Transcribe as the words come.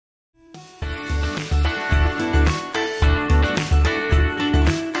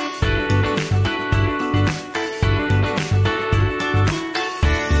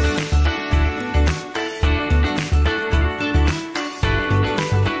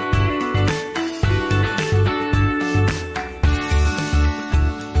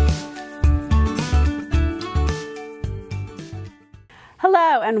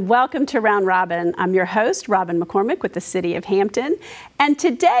and welcome to Round Robin. I'm your host, Robin McCormick with the City of Hampton. And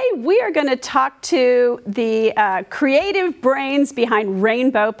today we are going to talk to the creative brains behind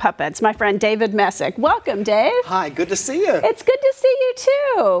rainbow puppets, my friend David Messick. Welcome, Dave. Hi, good to see you. It's good to see you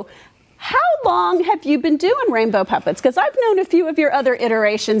too. How long have you been doing rainbow puppets? Because I've known a few of your other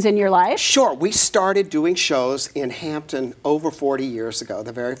iterations in your life. Sure. We started doing shows in Hampton over 40 years ago.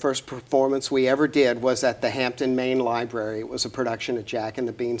 The very first performance we ever did was at the Hampton Main Library. It was a production of Jack and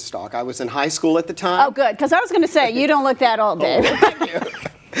the Beanstalk. I was in high school at the time. Oh, good, because I was going to say, you don't look that old, Dave. Oh, thank you.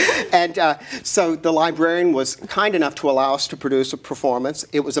 And so the librarian was kind enough to allow us to produce a performance.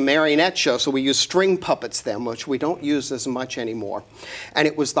 It was a marionette show, so we used string puppets then, which we don't use as much anymore. And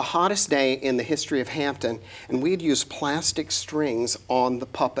it was the hottest day in the history of Hampton, and we'd used plastic strings on the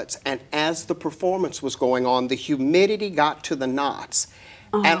puppets. And as the performance was going on, the humidity got to the knots.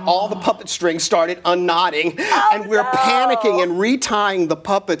 And all the puppet strings started unknotting, and we're panicking and retying the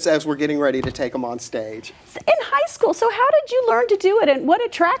puppets as we're getting ready to take them on stage. In high school, so how did you learn to do it, and what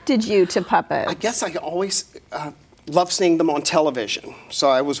attracted you to puppets? I guess I always loved seeing them on television. So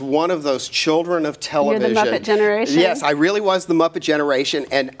I was one of those children of television. You're the Muppet generation? Yes, I really was the Muppet generation.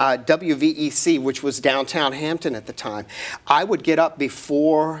 And WVEC, which was downtown Hampton at the time, I would get up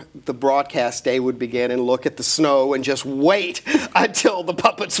before the broadcast day would begin and look at the snow and just wait until the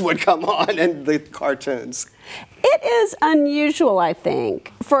puppets would come on and the cartoons. It is unusual, I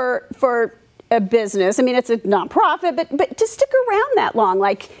think, for a business. I mean, it's a nonprofit, but to stick around that long,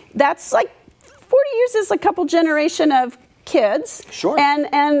 that's like 40 years is a couple generation of kids. Sure.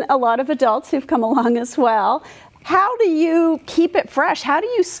 And a lot of adults who've come along as well. How do you keep it fresh? How do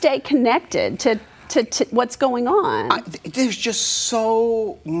you stay connected to what's going on? There's just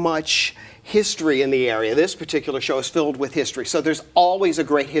so much history in the area. This particular show is filled with history. So there's always a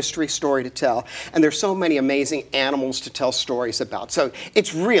great history story to tell. And there's so many amazing animals to tell stories about. So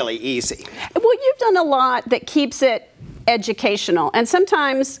it's really easy. Well, you've done a lot that keeps it educational. And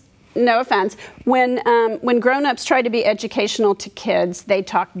sometimes, no offense, when grown-ups try to be educational to kids, they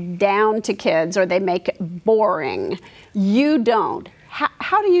talk down to kids or they make it boring. You don't.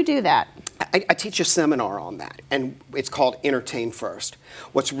 How do you do that? I teach a seminar on that, and it's called Entertain First.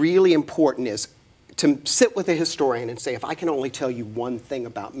 What's really important is to sit with a historian and say, if I can only tell you one thing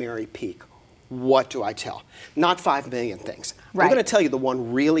about Mary Peake, what do I tell? Not 5 million things. Right. I'm going to tell you the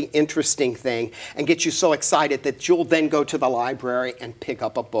one really interesting thing and get you so excited that you'll then go to the library and pick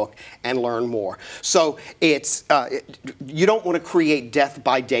up a book and learn more. So it's, you don't want to create death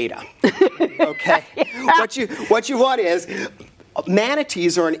by data, okay? Yeah. What you want is,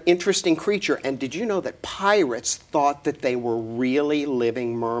 manatees are an interesting creature, and did you know that pirates thought that they were really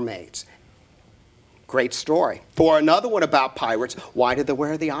living mermaids? Great story. Or another one about pirates, why did they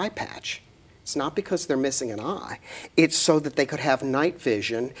wear the eye patch? It's not because they're missing an eye. It's so that they could have night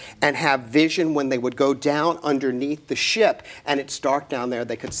vision and have vision when they would go down underneath the ship and it's dark down there,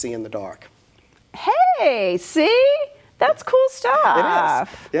 they could see in the dark. Hey, see? That's cool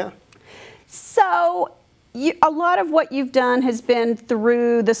stuff. It is, yeah. So, a lot of what you've done has been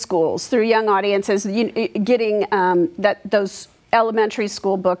through the schools, through young audiences, getting those elementary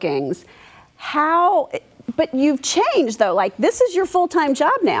school bookings. But you've changed, though. Like, this is your full-time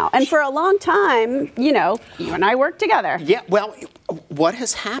job now. And for a long time, you and I worked together. Yeah, well, what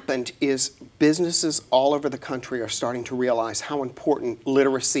has happened is businesses all over the country are starting to realize how important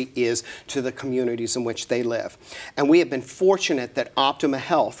literacy is to the communities in which they live. And we have been fortunate that Optima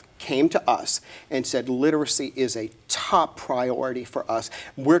Health came to us and said literacy is a top priority for us.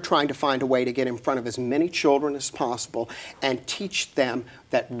 We're trying to find a way to get in front of as many children as possible and teach them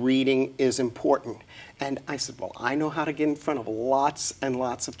that reading is important. And I said, well, I know how to get in front of lots and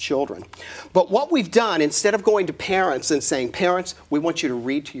lots of children. But what we've done, instead of going to parents and saying, parents, we want you to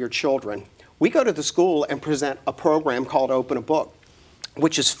read to your children, we go to the school and present a program called Open a Book,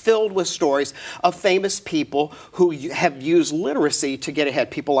 which is filled with stories of famous people who have used literacy to get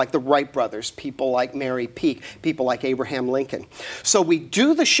ahead. People like the Wright brothers, people like Mary Peake, people like Abraham Lincoln. So we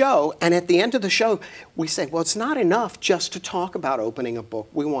do the show, and at the end of the show, we say, well, it's not enough just to talk about opening a book.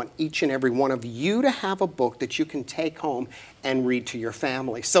 We want each and every one of you to have a book that you can take home and read to your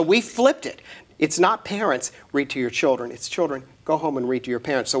family. So we flipped it. It's not parents, read to your children. It's children, go home and read to your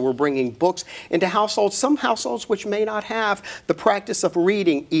parents. So we're bringing books into households, some households which may not have the practice of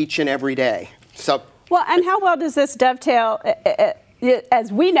reading each and every day. So, well, and how well does this dovetail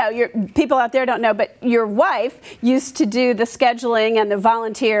as we know, people out there don't know, but your wife used to do the scheduling and the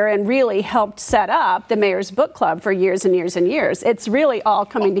volunteer and really helped set up the Mayor's Book Club for years and years and years. It's really all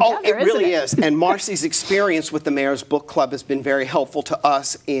coming together, it really is. And Marcy's experience with the Mayor's Book Club has been very helpful to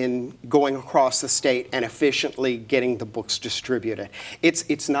us in going across the state and efficiently getting the books distributed.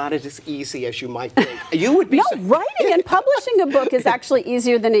 It's not as easy as you might think. You would be no, writing and publishing a book is actually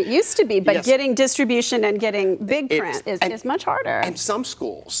easier than it used to be, but yes. Getting distribution and getting big print is much harder. And some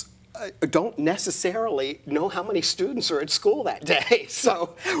schools don't necessarily know how many students are at school that day.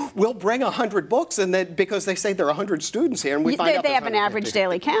 So we'll bring 100 books, and then because they say there are 100 students here, and we find out they have an average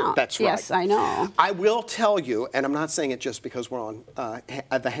daily count. That's right. Yes, I know. I will tell you, and I'm not saying it just because we're on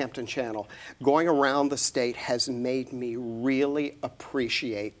the Hampton channel, going around the state has made me really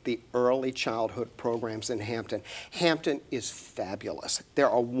appreciate the early childhood programs in Hampton. Hampton is fabulous. There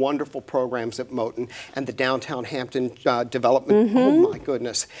are wonderful programs at Moton, and the downtown Hampton development, oh my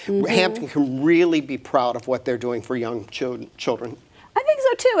goodness. Hampton can really be proud of what they're doing for young children. I think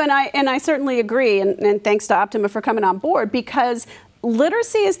so too, and I certainly agree, and thanks to Optima for coming on board, because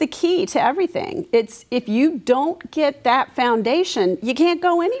literacy is the key to everything. It's if you don't get that foundation, you can't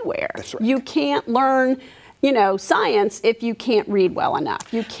go anywhere. That's right. You can't learn, science if you can't read well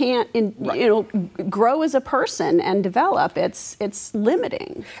enough. You can't, grow as a person and develop. It's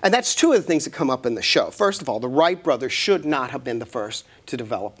limiting. And that's two of the things that come up in the show. First of all, the Wright brothers should not have been the first to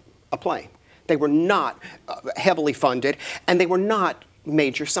develop a plane. They were not heavily funded, and they were not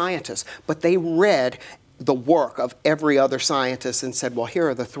major scientists, but they read the work of every other scientist and said, well, here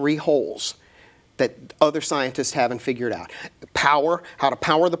are the 3 holes that other scientists haven't figured out. Power, how to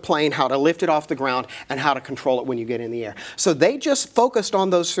power the plane, how to lift it off the ground, and how to control it when you get in the air. So they just focused on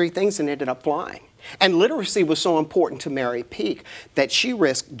those 3 things and ended up flying. And literacy was so important to Mary Peake that she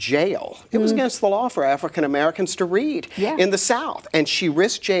risked jail. It was against the law for African Americans to read in the South. And she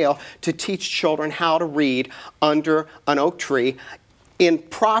risked jail to teach children how to read under an oak tree in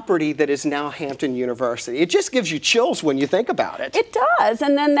property that is now Hampton University. It just gives you chills when you think about it. It does.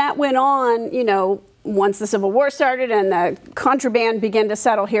 And then that went on, once the Civil War started and the contraband began to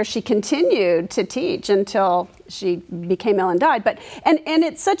settle here, she continued to teach until she became ill and died. And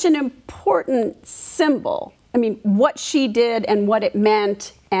it's such an important symbol. I mean, what she did and what it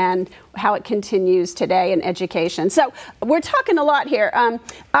meant and how it continues today in education. So we're talking a lot here. I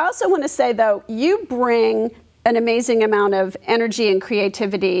also want to say, though, you bring an amazing amount of energy and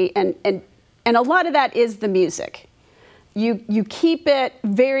creativity, and a lot of that is the music. You keep it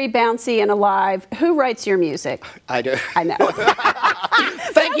very bouncy and alive. Who writes your music? I do. I know.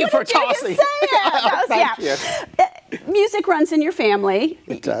 Thank you for tossing. Thank you. Music runs in your family.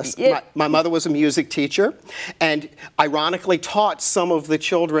 It does. My mother was a music teacher and ironically taught some of the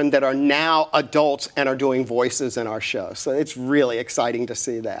children that are now adults and are doing voices in our show. So it's really exciting to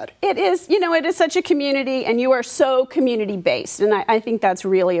see that. It is, it is such a community, and you are so community based. And I think that's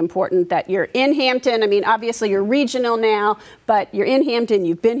really important that you're in Hampton. I mean, obviously you're regional now, but you're in Hampton.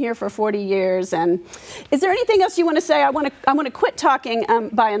 You've been here for 40 years. And is there anything else you want to say? I want to quit talking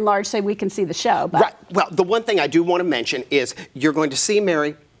by and large so we can see the show. But. Right. Well, the one thing I do want to mention is you're going to see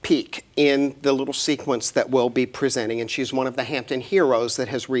Mary Peake in the little sequence that we'll be presenting, and she's one of the Hampton heroes that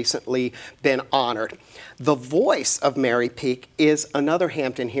has recently been honored. The voice of Mary Peake is another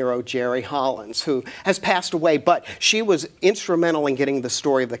Hampton hero, Jerry Hollins, who has passed away, but she was instrumental in getting the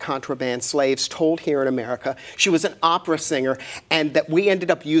story of the contraband slaves told here in America. She was an opera singer, and that we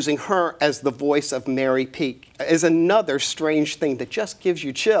ended up using her as the voice of Mary Peake is another strange thing that just gives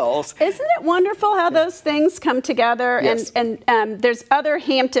you chills. Isn't it wonderful how those things come together? Yes. And there's other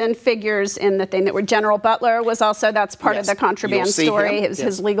Hampton figures in the thing that were General Butler was also, that's part of the contraband story. It was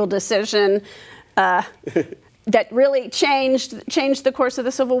his legal decision that really changed the course of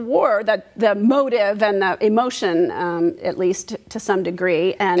the Civil War, that the motive and the emotion, at least to some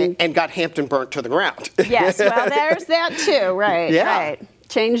degree. And got Hampton burnt to the ground. Yes, well, there's that too, right, yeah. right.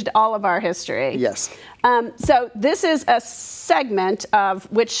 Changed all of our history. Yes. So this is a segment of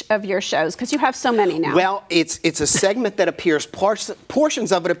which of your shows? Because you have so many now. Well, it's a segment that appears,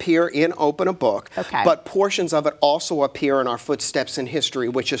 portions of it appear in Open a Book, but portions of it also appear in our Footsteps in History,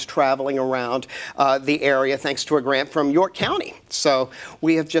 which is traveling around the area thanks to a grant from York County. So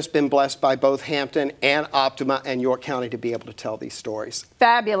we have just been blessed by both Hampton and Optima and York County to be able to tell these stories.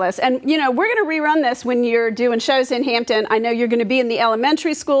 Fabulous. And, we're going to rerun this when you're doing shows in Hampton. I know you're going to be in the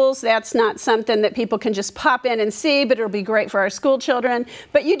elementary schools. That's not something that people can just pop in and see, but it'll be great for our school children.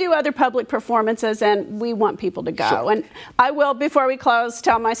 But you do other public performances, and we want people to go. Sure. And I will, before we close,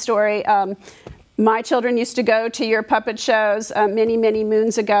 tell my story. My children used to go to your puppet shows many, many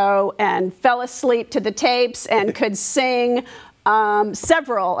moons ago and fell asleep to the tapes and could sing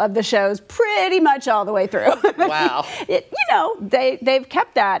several of the shows pretty much all the way through. Wow. They've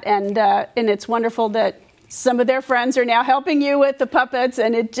kept that, and it's wonderful that some of their friends are now helping you with the puppets,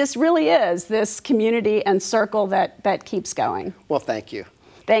 and it just really is this community and circle that keeps going. Well, thank you.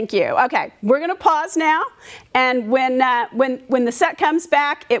 Thank you. Okay, we're going to pause now, and when the set comes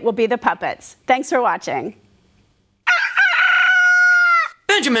back, it will be the puppets. Thanks for watching.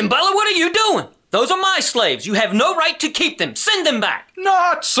 Benjamin Butler, what are you doing? Those are my slaves. You have no right to keep them. Send them back.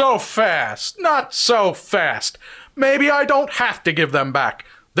 Not so fast. Not so fast. Maybe I don't have to give them back.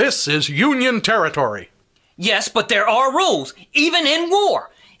 This is Union territory. Yes, but there are rules, even in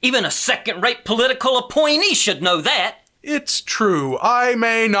war. Even a second-rate political appointee should know that. It's true. I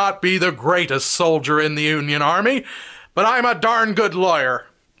may not be the greatest soldier in the Union Army, but I'm a darn good lawyer.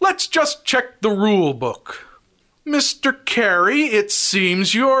 Let's just check the rule book. Mr. Carey, it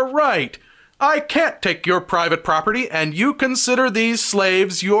seems you're right. I can't take your private property, and you consider these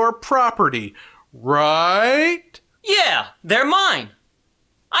slaves your property, right? Yeah, they're mine.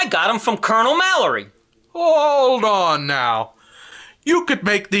 I got them from Colonel Mallory. Hold on now. You could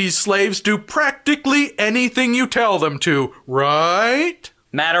make these slaves do practically anything you tell them to, right?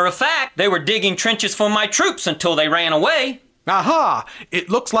 Matter of fact, they were digging trenches for my troops until they ran away. Aha! It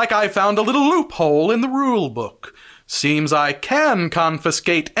looks like I found a little loophole in the rule book. Seems I can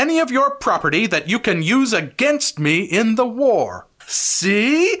confiscate any of your property that you can use against me in the war.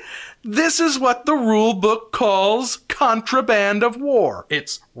 See? This is what the rule book calls contraband of war.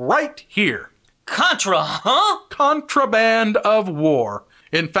 It's right here. Contra, huh? Contraband of war.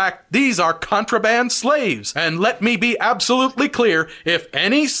 In fact, these are contraband slaves. And let me be absolutely clear, if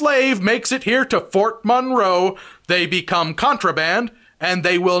any slave makes it here to Fort Monroe, they become contraband, and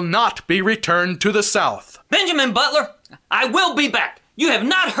they will not be returned to the South. Benjamin Butler, I will be back. You have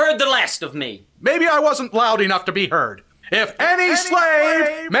not heard the last of me. Maybe I wasn't loud enough to be heard. If any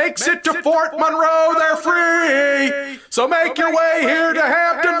slave makes it to Fort Monroe, they're free. So make your way here to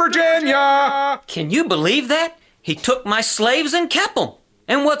Hampton, Virginia. Can you believe that? He took my slaves and kept them.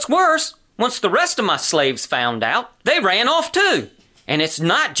 And what's worse, once the rest of my slaves found out, they ran off too. And it's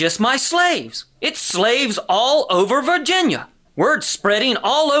not just my slaves. It's slaves all over Virginia. Word's spreading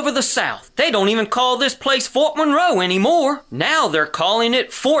all over the South. They don't even call this place Fort Monroe anymore. Now they're calling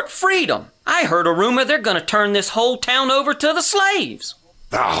it Fort Freedom. I heard a rumor they're going to turn this whole town over to the slaves.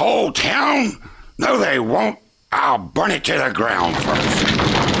 The whole town? No, they won't. I'll burn it to the ground first.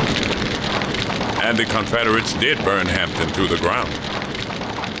 And the Confederates did burn Hampton to the ground.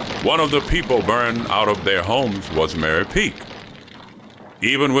 One of the people burned out of their homes was Mary Peake.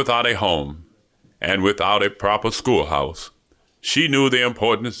 Even without a home and without a proper schoolhouse, she knew the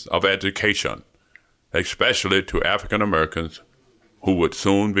importance of education, especially to African Americans who would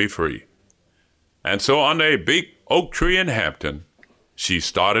soon be free. And so under a big oak tree in Hampton, she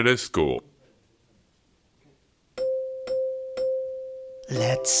started a school.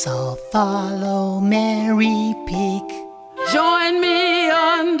 Let's all follow Mary Peake. Join me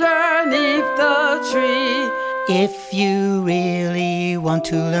underneath the tree. If you really want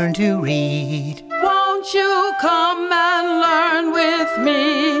to learn to read, Won't you come and learn with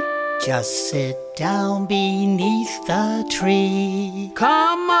me? just sit down beneath the tree.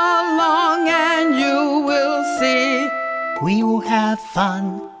 Come along and you will see. We will have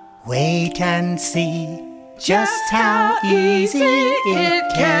fun, wait and see just how easy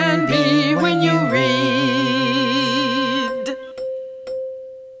it can be when you read.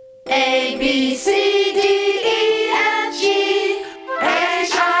 A, B, C, D, E, F, G,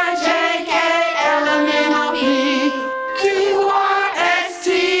 H, I, J, K, L, M, N, O, P, Q, R, S, T,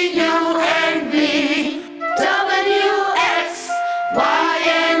 U, N, V, W, X, Y,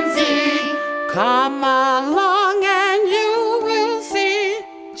 and Z. Come along and you will see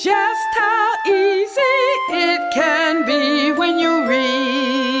just how easy it can be when you read.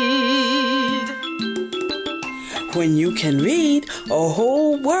 When you can read, a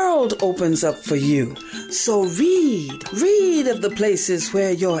whole world opens up for you. So read of the places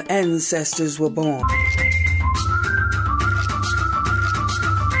where your ancestors were born.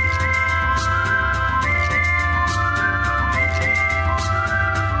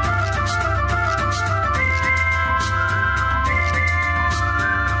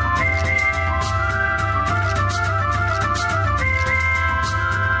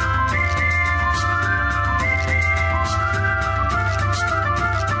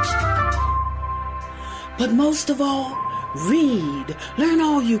 But most of all, read. Learn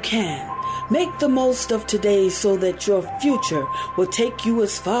all you can. Make the most of today so that your future will take you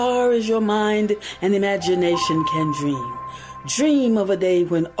as far as your mind and imagination can dream. Dream of a day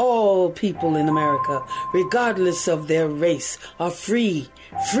when all all people in America, regardless of their race, are free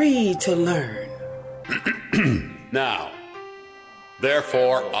to learn. Now,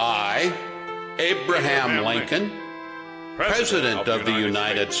 therefore I, Abraham Lincoln, President of the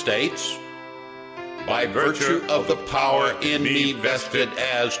United States, by virtue of the power in me vested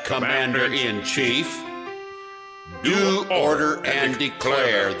as Commander-in-Chief, do order and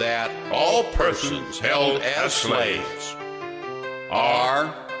declare that all persons held as slaves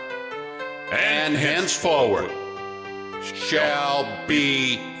are, and henceforward, shall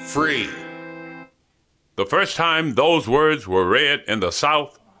be free. The first time those words were read in the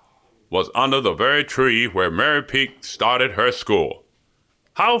South was under the very tree where Mary Peake started her school.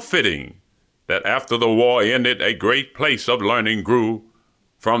 How fitting that after the war ended, a great place of learning grew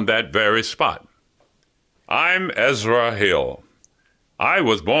from that very spot. I'm Ezra Hill. I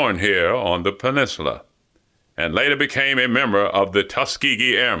was born here on the peninsula and later became a member of the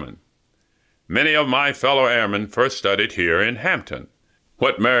Tuskegee Airmen. Many of my fellow airmen first studied here in Hampton.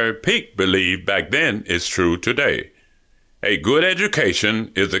 What Mary Peake believed back then is true today. A good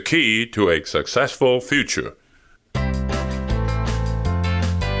education is the key to a successful future.